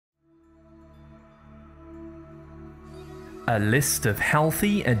A list of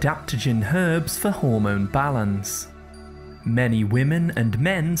healthy adaptogen herbs for hormone balance. Many women and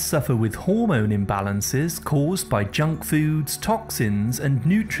men suffer with hormone imbalances caused by junk foods, toxins, and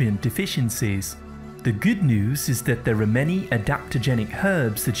nutrient deficiencies. The good news is that there are many adaptogenic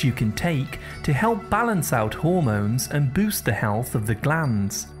herbs that you can take to help balance out hormones and boost the health of the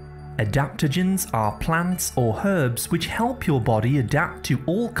glands. Adaptogens are plants or herbs which help your body adapt to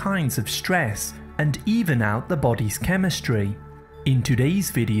all kinds of stress and even out the body's chemistry. In today's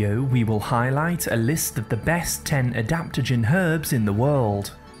video, we will highlight a list of the best 10 adaptogen herbs in the world.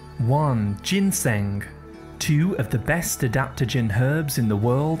 1. Ginseng. 2 of the best adaptogen herbs in the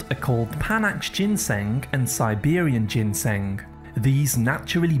world are called Panax ginseng and Siberian ginseng. These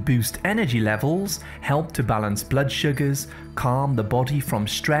naturally boost energy levels, help to balance blood sugars, calm the body from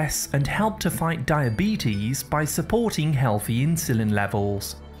stress, and help to fight diabetes by supporting healthy insulin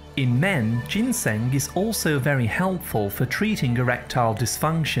levels. In men, ginseng is also very helpful for treating erectile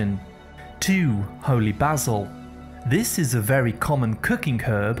dysfunction. 2. Holy basil. This is a very common cooking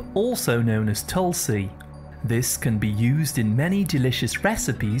herb, also known as tulsi. This can be used in many delicious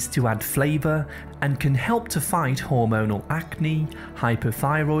recipes to add flavor and can help to fight hormonal acne,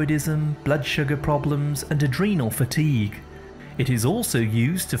 hypothyroidism, blood sugar problems, and adrenal fatigue. It is also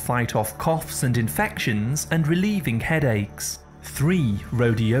used to fight off coughs and infections and relieving headaches. 3.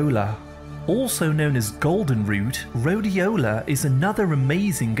 Rhodiola. Also known as golden root, rhodiola is another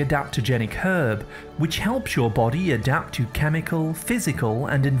amazing adaptogenic herb which helps your body adapt to chemical, physical,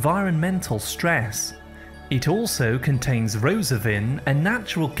 and environmental stress. It also contains rosavin, a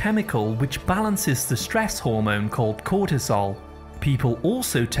natural chemical which balances the stress hormone called cortisol. People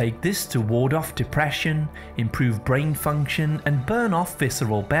also take this to ward off depression, improve brain function, and burn off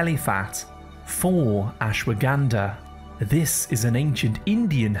visceral belly fat. 4. Ashwagandha. This is an ancient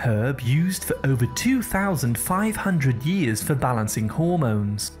Indian herb used for over 2,500 years for balancing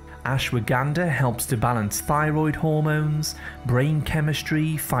hormones. Ashwagandha helps to balance thyroid hormones, brain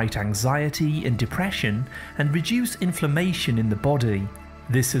chemistry, fight anxiety and depression, and reduce inflammation in the body.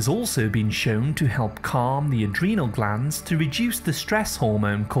 This has also been shown to help calm the adrenal glands to reduce the stress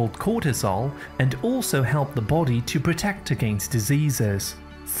hormone called cortisol and also help the body to protect against diseases.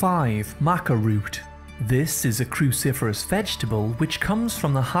 5. Maca root. This is a cruciferous vegetable which comes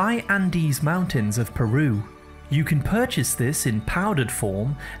from the high Andes mountains of Peru. You can purchase this in powdered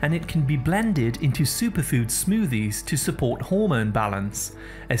form and it can be blended into superfood smoothies to support hormone balance,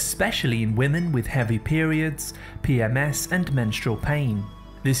 especially in women with heavy periods, PMS and menstrual pain.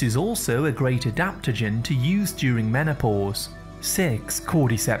 This is also a great adaptogen to use during menopause. 6.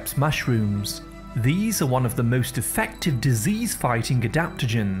 Cordyceps mushrooms. These are one of the most effective disease-fighting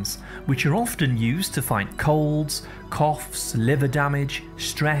adaptogens, which are often used to fight colds, coughs, liver damage,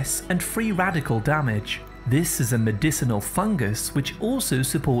 stress, and free radical damage. This is a medicinal fungus which also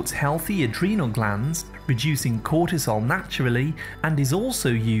supports healthy adrenal glands, reducing cortisol naturally, and is also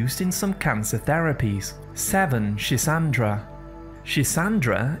used in some cancer therapies. 7. Schisandra.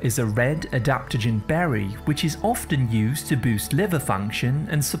 Schisandra is a red adaptogen berry which is often used to boost liver function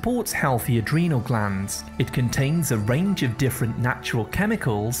and supports healthy adrenal glands. It contains a range of different natural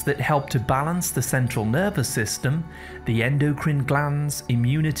chemicals that help to balance the central nervous system, the endocrine glands,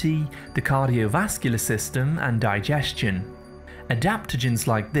 immunity, the cardiovascular system, and digestion. Adaptogens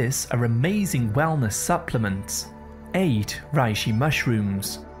like this are amazing wellness supplements. 8. Reishi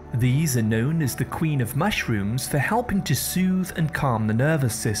mushrooms. These are known as the queen of mushrooms for helping to soothe and calm the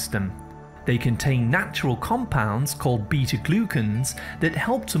nervous system. They contain natural compounds called beta-glucans that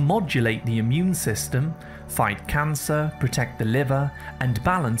help to modulate the immune system, fight cancer, protect the liver, and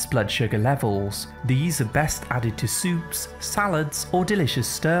balance blood sugar levels. These are best added to soups, salads, or delicious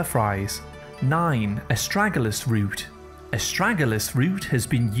stir-fries. 9. Astragalus root. Astragalus root has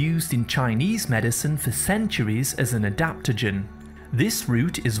been used in Chinese medicine for centuries as an adaptogen. This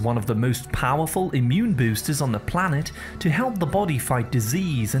root is one of the most powerful immune boosters on the planet to help the body fight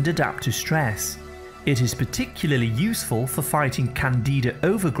disease and adapt to stress. It is particularly useful for fighting candida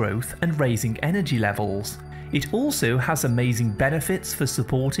overgrowth and raising energy levels. It also has amazing benefits for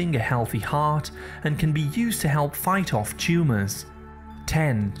supporting a healthy heart and can be used to help fight off tumours.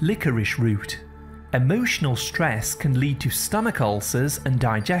 10. Licorice root. Emotional stress can lead to stomach ulcers and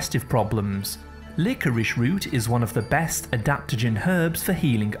digestive problems. Licorice root is one of the best adaptogen herbs for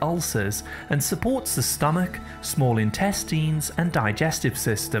healing ulcers and supports the stomach, small intestines, and digestive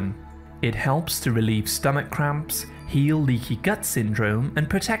system. It helps to relieve stomach cramps, heal leaky gut syndrome, and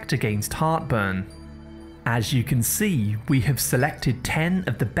protect against heartburn. As you can see, we have selected 10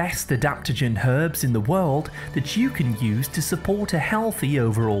 of the best adaptogen herbs in the world that you can use to support a healthy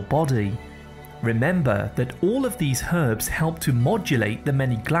overall body. Remember that all of these herbs help to modulate the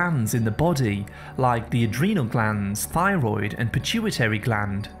many glands in the body, like the adrenal glands, thyroid and pituitary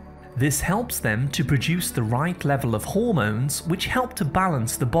gland. This helps them to produce the right level of hormones which help to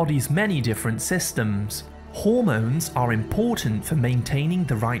balance the body's many different systems. Hormones are important for maintaining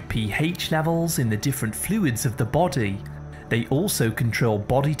the right pH levels in the different fluids of the body. They also control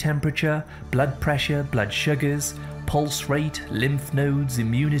body temperature, blood pressure, blood sugars, pulse rate, lymph nodes,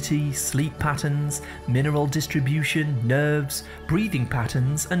 immunity, sleep patterns, mineral distribution, nerves, breathing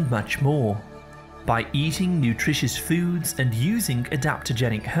patterns, and much more. By eating nutritious foods and using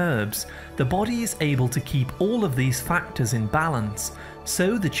adaptogenic herbs, the body is able to keep all of these factors in balance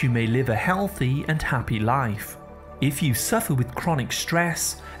so that you may live a healthy and happy life. If you suffer with chronic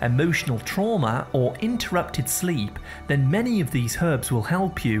stress, emotional trauma, or interrupted sleep, then many of these herbs will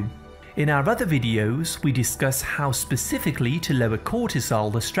help you. In our other videos, we discuss how specifically to lower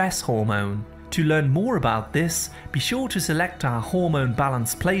cortisol, the stress hormone. To learn more about this, be sure to select our hormone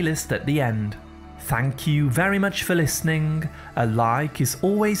balance playlist at the end. Thank you very much for listening. A like is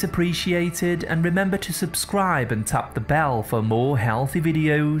always appreciated, and remember to subscribe and tap the bell for more healthy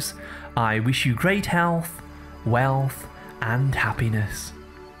videos. I wish you great health, wealth, and happiness.